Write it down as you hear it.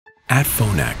At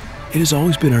Phonak, it has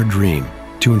always been our dream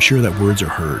to ensure that words are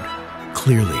heard,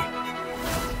 clearly,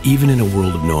 even in a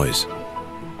world of noise.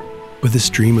 But this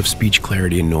dream of speech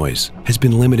clarity and noise has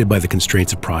been limited by the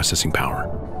constraints of processing power.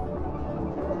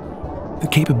 The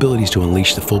capabilities to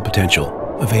unleash the full potential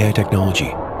of AI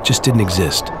technology just didn't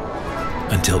exist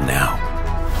until now.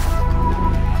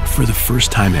 For the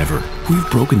first time ever, we've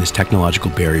broken this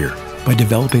technological barrier by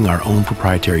developing our own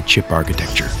proprietary chip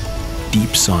architecture,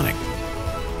 Deep Sonic.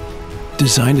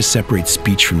 Designed to separate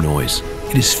speech from noise,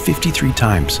 it is 53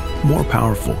 times more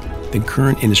powerful than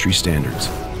current industry standards.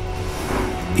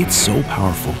 It's so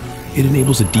powerful, it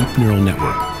enables a deep neural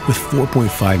network with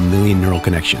 4.5 million neural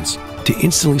connections to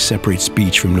instantly separate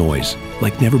speech from noise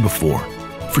like never before,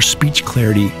 for speech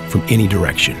clarity from any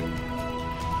direction.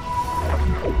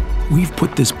 We've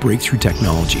put this breakthrough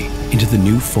technology into the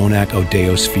new Phonak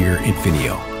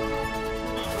Infinio.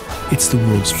 It's the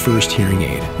world's first hearing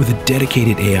aid with a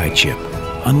dedicated AI chip,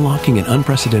 unlocking an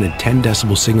unprecedented 10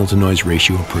 decibel signal-to-noise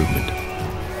ratio improvement,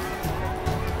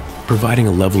 providing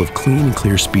a level of clean and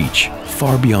clear speech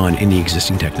far beyond any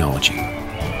existing technology.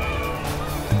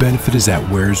 The benefit is that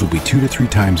wearers will be 2 to 3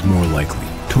 times more likely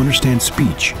to understand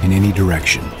speech in any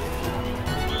direction.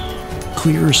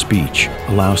 Clearer speech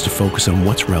allows to focus on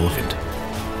what's relevant.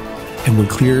 And when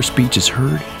clearer speech is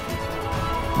heard,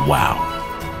 wow.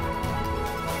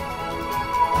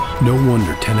 No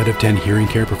wonder 10 out of 10 hearing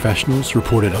care professionals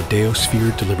reported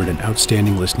Audeosphere delivered an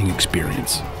outstanding listening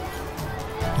experience.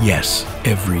 Yes,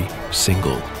 every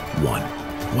single one.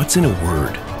 What's in a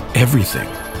word? Everything.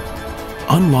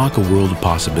 Unlock a world of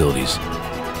possibilities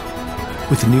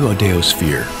with the new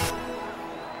Audeosphere,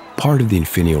 part of the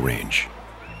Infinio range.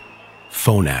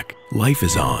 Phonak, life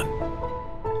is on.